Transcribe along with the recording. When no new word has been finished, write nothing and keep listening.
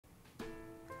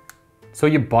So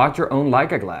you bought your own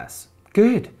Leica glass.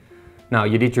 Good. Now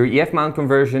you did your EF mount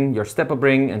conversion, your step-up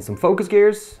ring and some focus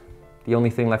gears. The only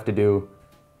thing left to do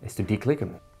is to declick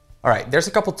them. All right, there's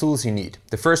a couple tools you need.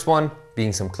 The first one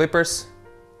being some clippers,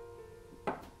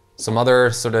 some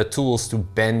other sort of tools to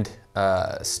bend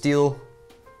steel,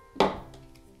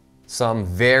 some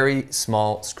very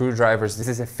small screwdrivers. This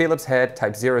is a Phillips head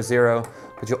type 00,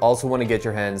 but you also want to get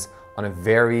your hands on a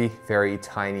very, very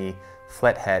tiny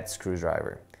flathead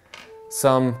screwdriver.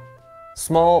 Some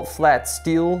small flat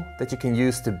steel that you can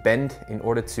use to bend in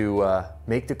order to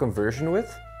make the conversion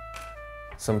with.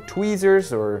 Some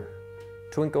tweezers or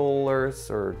twinklers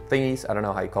or thingies, I don't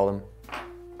know how you call them.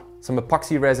 Some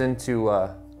epoxy resin to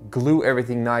glue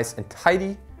everything nice and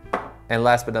tidy. And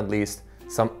last but not least,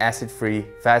 some acid-free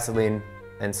Vaseline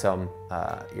and some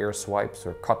ear swipes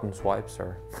or cotton swipes,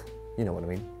 or you know what I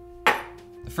mean.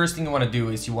 The first thing you want to do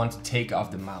is you want to take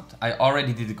off the mount. I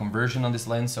already did the conversion on this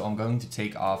lens, so I'm going to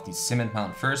take off the cement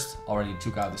mount first. Already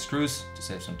took out the screws to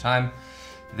save some time.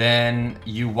 Then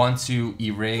you want to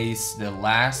erase the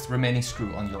last remaining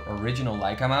screw on your original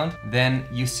Leica mount. Then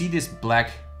you see this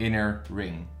black inner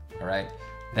ring, all right?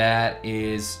 That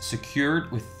is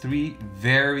secured with 3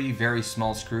 very, very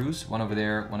small screws. One over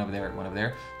there, one over there, one over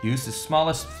there. Use the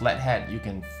smallest flathead you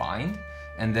can find,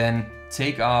 and then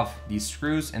take off these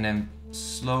screws and then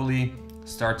slowly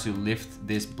start to lift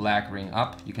this black ring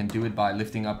up. You can do it by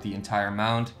lifting up the entire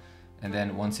mount, and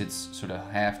then once it's sort of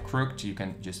half crooked, you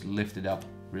can just lift it up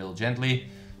real gently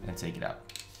and take it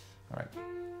out. All right.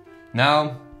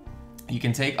 Now you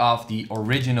can take off the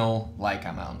original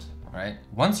Leica mount. All right.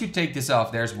 Once you take this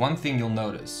off, there's one thing you'll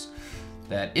notice,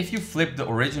 that if you flip the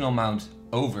original mount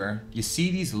over, you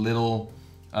see these little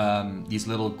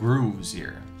grooves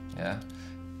here. Yeah.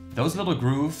 Those little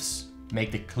grooves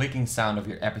make the clicking sound of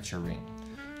your aperture ring.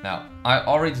 Now, I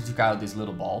already took out this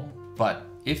little ball, but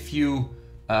if you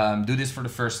do this for the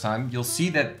first time, you'll see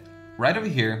that right over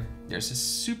here, there's a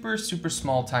super, super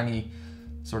small, tiny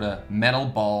sort of metal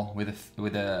ball with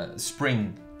a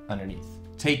spring underneath.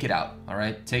 Take it out, all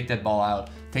right? Take that ball out,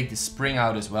 take the spring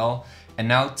out as well. And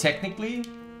now technically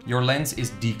your lens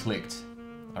is declicked,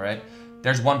 all right?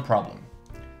 There's one problem.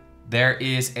 There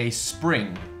is a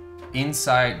spring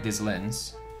inside this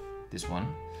lens, this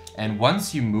one. And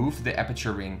once you move the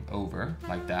aperture ring over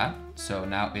like that, so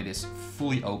now it is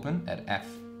fully open at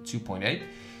f2.8,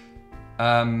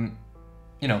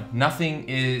 you know, nothing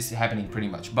is happening pretty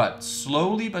much, but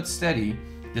slowly but steady,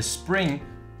 the spring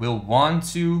will want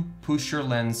to push your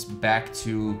lens back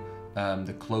to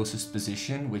the closest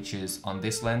position, which is on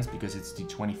this lens because it's the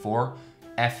 24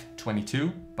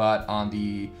 f22, but on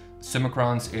the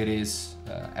Summicrons it is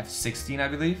f16, I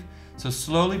believe. So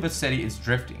slowly but steady, it's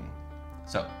drifting.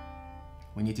 So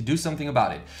we need to do something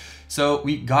about it. So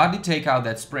we got to take out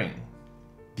that spring.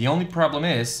 The only problem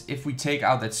is if we take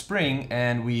out that spring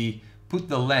and we put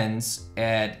the lens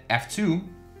at f2,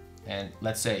 and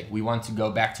let's say we want to go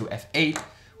back to f8,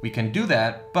 we can do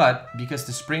that, but because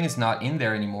the spring is not in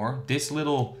there anymore, this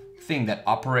little thing that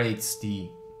operates the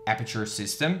aperture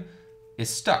system is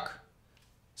stuck.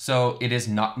 So it is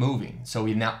not moving. So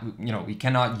we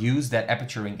cannot use that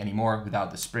aperture ring anymore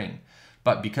without the spring.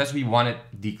 But because we want it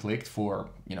declicked for,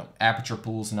 aperture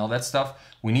pools and all that stuff,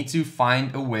 we need to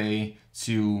find a way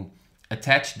to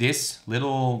attach this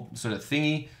little sort of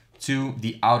thingy to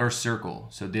the outer circle,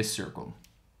 so this circle.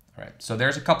 All right, so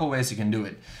there's a couple ways you can do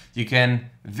it. You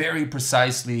can very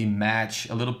precisely match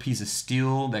a little piece of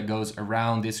steel that goes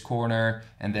around this corner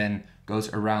and then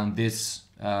goes around this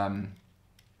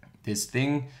this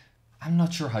thing. I'm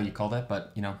not sure how you call that,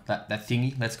 but that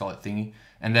thingy, let's call it thingy.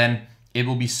 And then it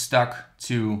will be stuck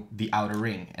to the outer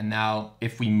ring. And now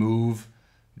if we move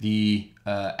the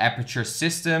aperture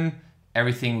system,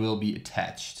 everything will be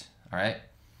attached, all right?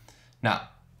 Now,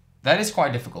 that is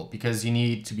quite difficult because you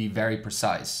need to be very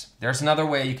precise. There's another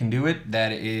way you can do it,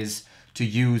 that is to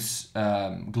use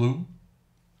glue,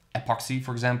 epoxy,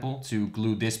 for example, to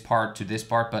glue this part to this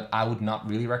part, but I would not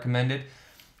really recommend it.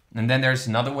 And then there's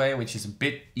another way, which is a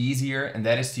bit easier, and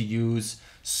that is to use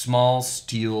small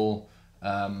steel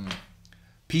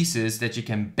pieces that you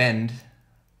can bend.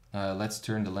 Let's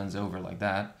turn the lens over like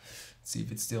that. Let's see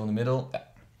if it's still in the middle.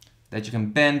 That you can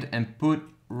bend and put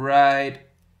right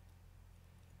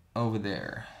over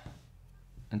there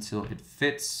until it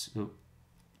fits. Oh,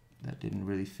 that didn't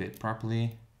really fit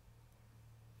properly.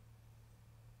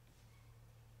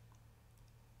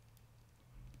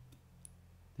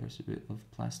 There's a bit of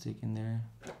plastic in there.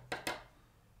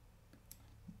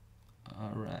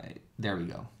 All right, there we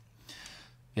go.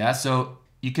 Yeah, so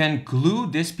you can glue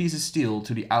this piece of steel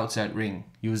to the outside ring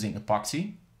using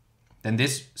epoxy. then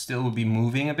this still will be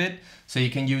moving a bit. So you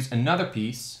can use another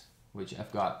piece, which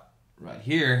I've got right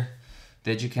here,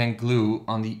 that you can glue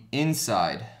on the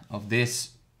inside of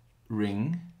this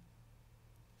ring,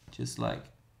 just like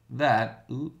that.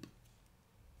 Oop,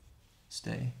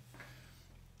 stay.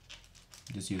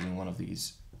 Just using one of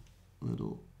these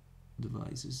little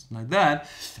devices like that.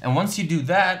 And once you do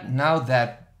that, now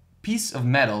that piece of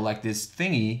metal, like this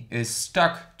thingy, is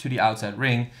stuck to the outside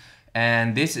ring.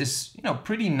 And this is, you know,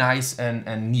 pretty nice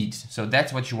and neat. So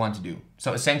that's what you want to do.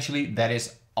 So essentially that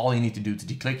is all you need to do to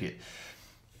declick it.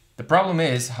 The problem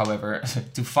is, however,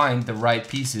 to find the right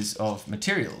pieces of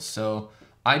materials. So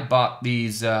I bought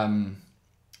these,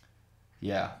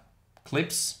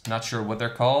 clips, not sure what they're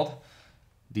called.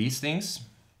 These things.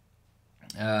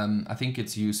 I think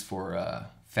it's used for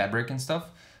fabric and stuff.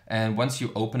 And once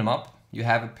you open them up, you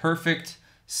have a perfect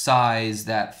size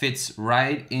that fits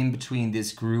right in between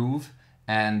this groove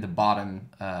and the bottom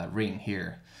ring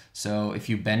here. So if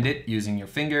you bend it using your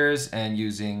fingers and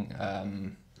using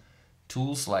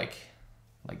tools like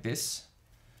this,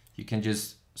 you can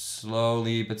just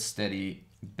slowly but steady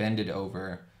bend it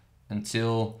over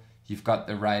until you've got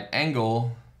the right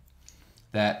angle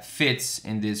that fits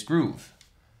in this groove.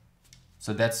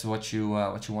 So that's what you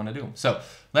want to do. So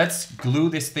let's glue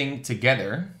this thing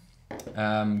together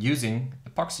using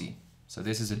epoxy. So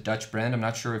this is a Dutch brand. I'm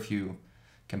not sure if you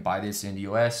can buy this in the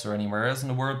US or anywhere else in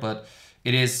the world, but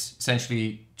it is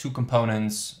essentially two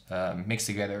components mixed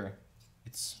together.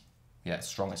 It's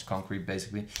strong as concrete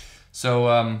basically. So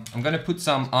I'm gonna put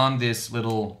some on this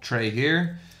little tray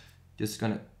here. Just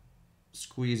gonna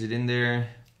squeeze it in there,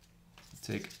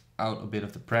 take out a bit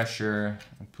of the pressure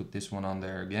and put this one on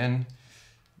there again.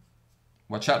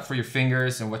 Watch out for your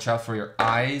fingers and watch out for your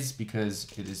eyes because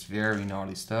it is very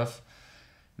gnarly stuff.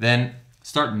 Then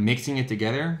start mixing it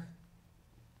together.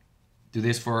 Do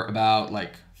this for about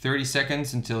like 30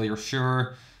 seconds until you're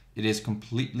sure it is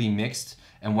completely mixed.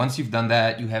 And once you've done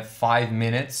that, you have 5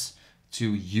 minutes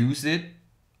to use it.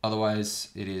 Otherwise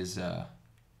it is,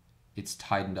 it's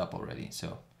tightened up already.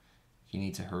 So you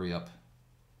need to hurry up,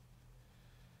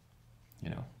 you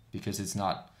know, because it's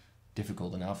not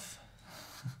difficult enough.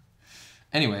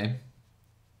 Anyway,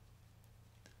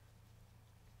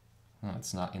 oh,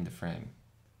 it's not in the frame.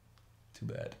 Too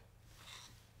bad.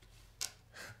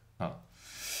 Oh,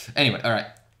 anyway, all right,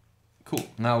 cool.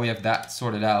 Now we have that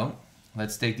sorted out.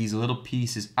 Let's take these little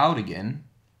pieces out again.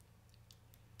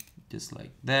 Just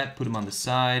like that, put them on the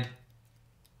side.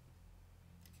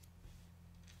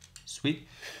 Sweet.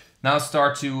 Now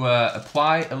start to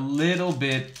apply a little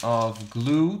bit of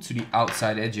glue to the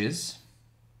outside edges.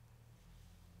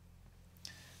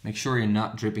 Make sure you're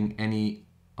not dripping any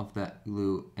of that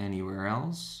glue anywhere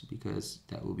else because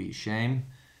that will be a shame.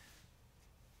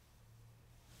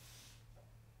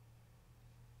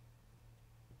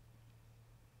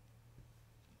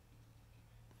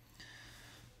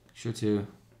 Make sure to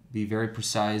be very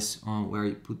precise on where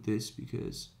you put this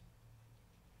because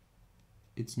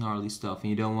it's gnarly stuff and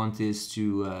you don't want this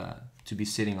to be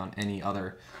sitting on any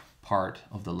other part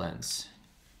of the lens.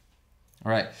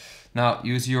 All right, now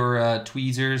use your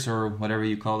tweezers or whatever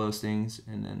you call those things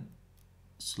and then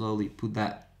slowly put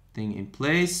that thing in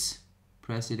place,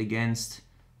 press it against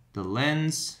the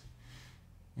lens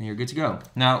and you're good to go.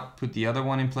 Now put the other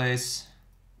one in place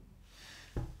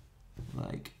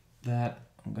like that.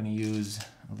 I'm gonna use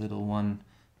a little one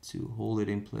to hold it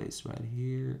in place right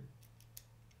here.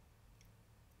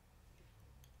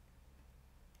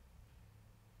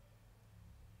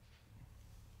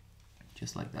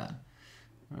 Just like that.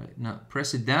 All right, now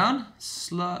press it down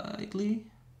slightly.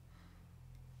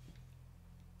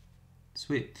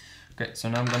 Sweet. Okay, so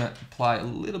now I'm gonna apply a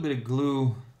little bit of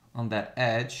glue on that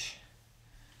edge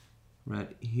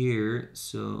right here.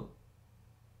 So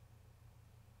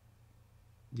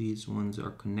these ones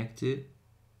are connected.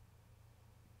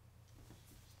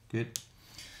 Good.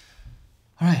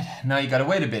 All right, now you gotta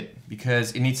wait a bit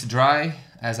because it needs to dry.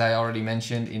 As I already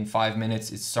mentioned, in 5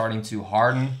 minutes, it's starting to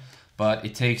harden. But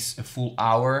it takes a full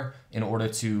hour in order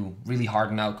to really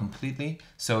harden out completely.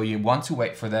 So you want to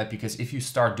wait for that because if you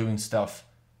start doing stuff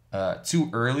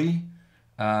too early,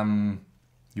 you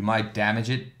might damage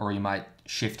it or you might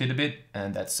shift it a bit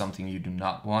and that's something you do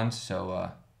not want. So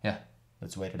yeah,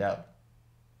 let's wait it out.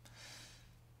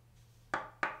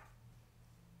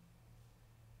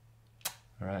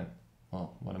 All right,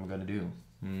 well, what am I gonna do?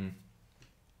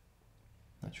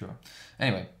 Not sure.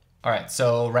 Anyway. All right,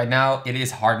 so right now it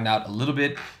is hardened out a little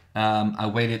bit. I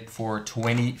waited for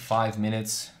 25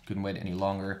 minutes, couldn't wait any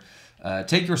longer.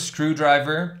 Take your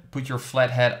screwdriver, put your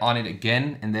flathead on it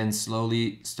again, and then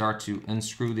slowly start to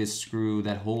unscrew this screw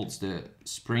that holds the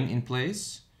spring in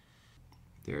place.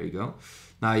 There you go.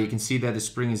 Now you can see that the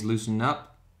spring is loosened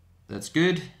up. That's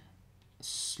good.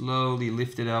 Slowly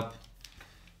lift it up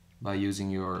by using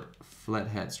your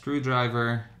flathead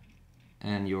screwdriver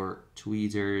and your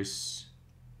tweezers.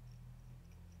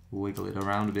 Wiggle it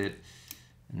around a bit.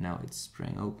 And now it's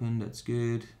sprang open, that's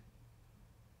good.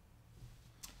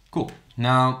 Cool.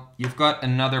 Now you've got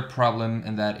another problem,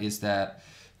 and that is that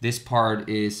this part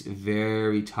is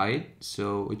very tight.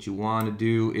 So what you want to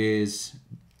do is,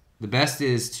 the best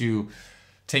is to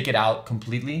take it out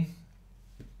completely,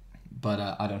 but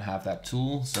I don't have that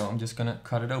tool, so I'm just gonna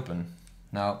cut it open.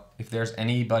 Now, if there's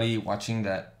anybody watching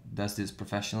that does this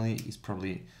professionally, he's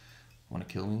probably want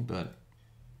to kill me, but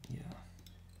yeah.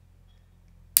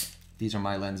 These are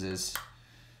my lenses,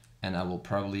 and I will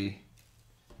probably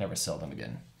never sell them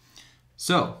again.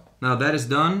 So now that is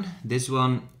done. This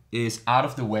one is out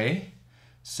of the way,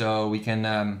 so we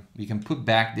can put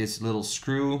back this little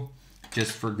screw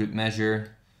just for good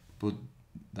measure. Put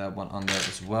that one on there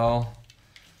as well.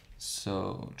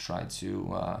 So try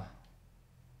to.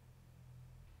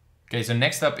 Okay, so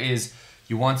next up is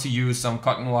you want to use some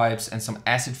cotton wipes and some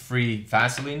acid-free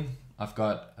Vaseline. I've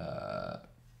got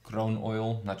Kroon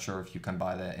oil. Not sure if you can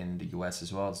buy that in the US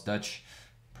as well. It's Dutch,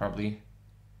 probably.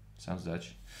 Sounds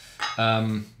Dutch.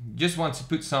 Just want to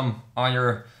put some on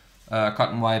your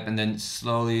cotton wipe, and then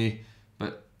slowly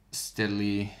but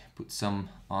steadily put some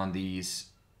on these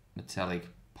metallic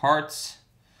parts.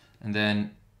 And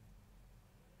then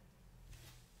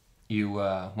you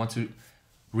want to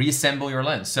reassemble your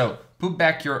lens. So put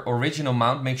back your original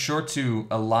mount. Make sure to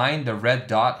align the red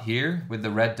dot here with the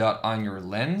red dot on your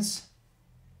lens,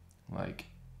 like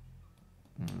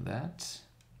that.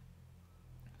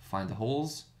 Find the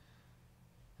holes.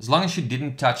 As long as you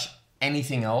didn't touch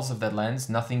anything else of that lens,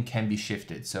 nothing can be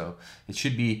shifted. So it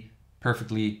should be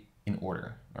perfectly in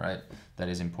order, all right? That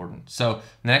is important. So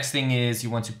next thing is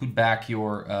you want to put back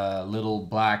your little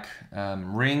black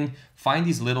ring. Find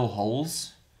these little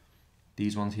holes,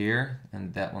 these ones here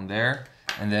and that one there,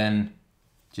 and then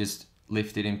just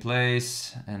lift it in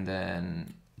place, and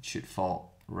then it should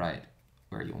fall right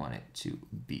where you want it to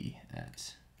be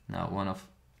at. Now one of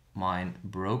mine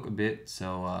broke a bit,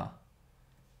 so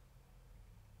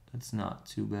that's not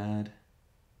too bad.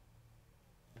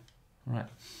 All right,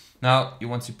 now you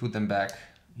want to put them back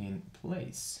in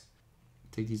place.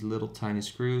 Take these little tiny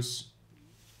screws,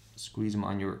 squeeze them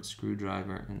on your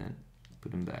screwdriver, and then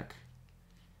put them back.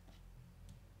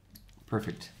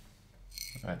 Perfect.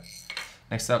 All right.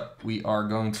 Next up, we are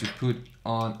going to put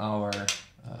on our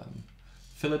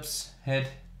Phillips head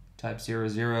type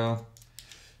 00.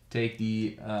 Take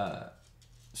the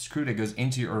screw that goes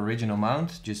into your original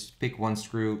mount. Just pick one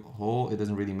screw hole. It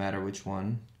doesn't really matter which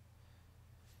one.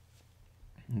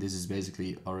 This is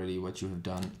basically already what you have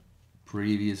done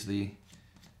previously.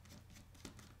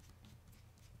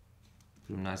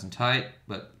 Put them nice and tight,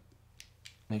 but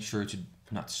make sure to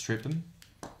not strip them.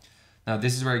 Now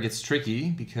this is where it gets tricky,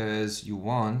 because you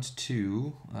want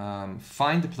to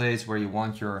find the place where you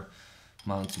want your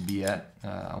mount to be at.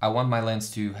 I want my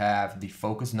lens to have the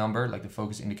focus number, like the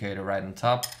focus indicator, right on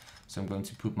top. So I'm going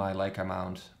to put my Leica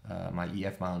mount, my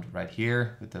EF mount right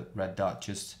here with the red dot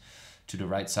just to the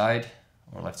right side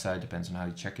or left side, depends on how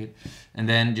you check it. And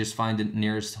then just find the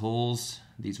nearest holes,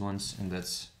 these ones, and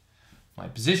that's my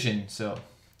position. So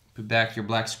put back your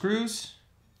black screws.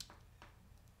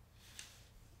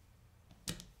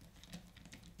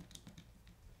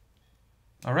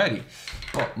 Alrighty,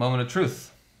 well, moment of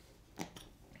truth.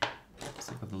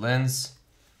 Stick with the lens.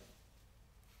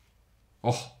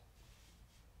 Oh,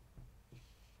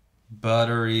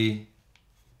 buttery,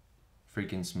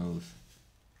 freaking smooth.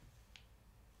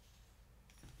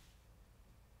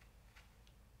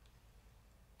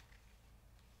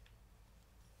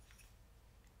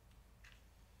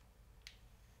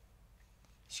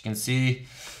 As you can see,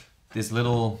 this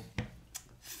little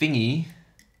thingy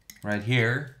right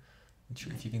here, not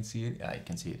sure if you can see it. Yeah, you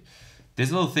can see it.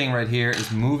 This little thing right here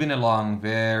is moving along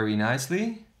very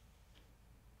nicely.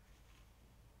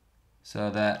 So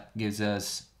that gives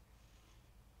us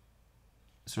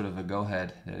sort of a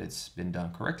go-ahead that it's been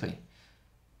done correctly.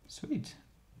 Sweet.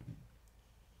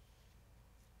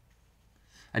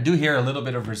 I do hear a little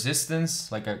bit of resistance,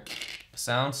 like a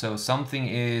sound. So something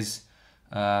is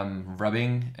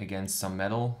rubbing against some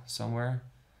metal somewhere,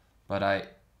 but I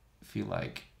feel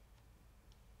like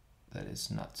that is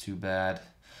not too bad.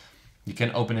 You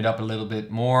can open it up a little bit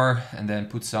more and then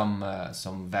put some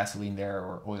Vaseline there,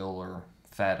 or oil or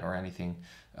fat or anything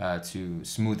to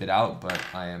smooth it out, but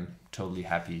I am totally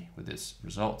happy with this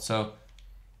result. So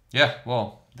yeah,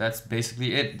 well, that's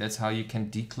basically it. That's how you can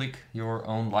declick your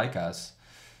own Leicas.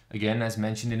 Again, as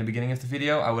mentioned in the beginning of the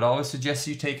video, I would always suggest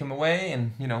you take him away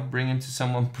and, you know, bring him to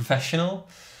someone professional.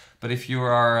 But if you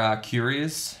are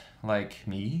curious like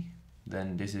me,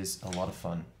 then this is a lot of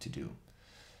fun to do.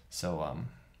 So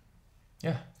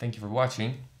yeah, thank you for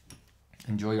watching.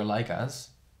 Enjoy your Leicas,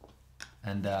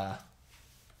 and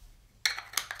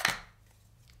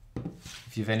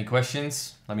if you have any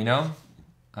questions, let me know.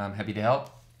 I'm happy to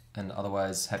help, and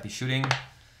otherwise happy shooting and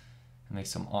make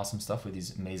some awesome stuff with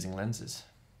these amazing lenses.